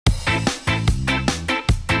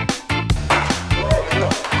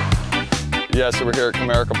Yeah, so we're here at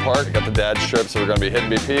Comerica Park. We got the dad strip, so we're going to be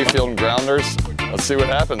hitting BP, fielding grounders. Let's see what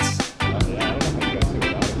happens.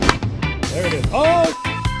 There it is. Oh!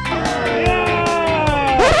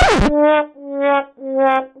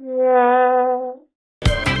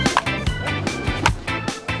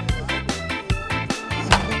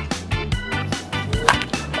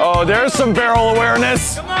 Oh, there's some barrel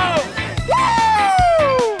awareness. Come on!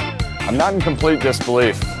 Woo! I'm not in complete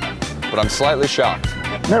disbelief, but I'm slightly shocked.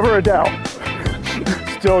 Never a doubt.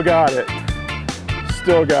 Still got it.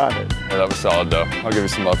 Still got it. Yeah, that was solid though. I'll give you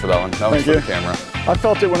some love for that one. That was for the camera. I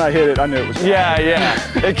felt it when I hit it. I knew it was. Yeah, yeah.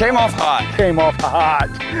 It came off hot. Came off hot.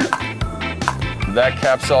 That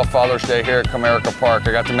caps off Father's Day here at Comerica Park.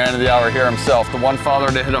 I got the man of the hour here himself, the one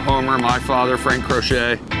father to hit a homer, my father, Frank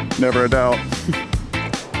Crochet. Never a doubt.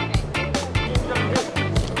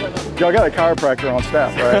 Y'all got a chiropractor on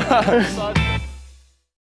staff, right?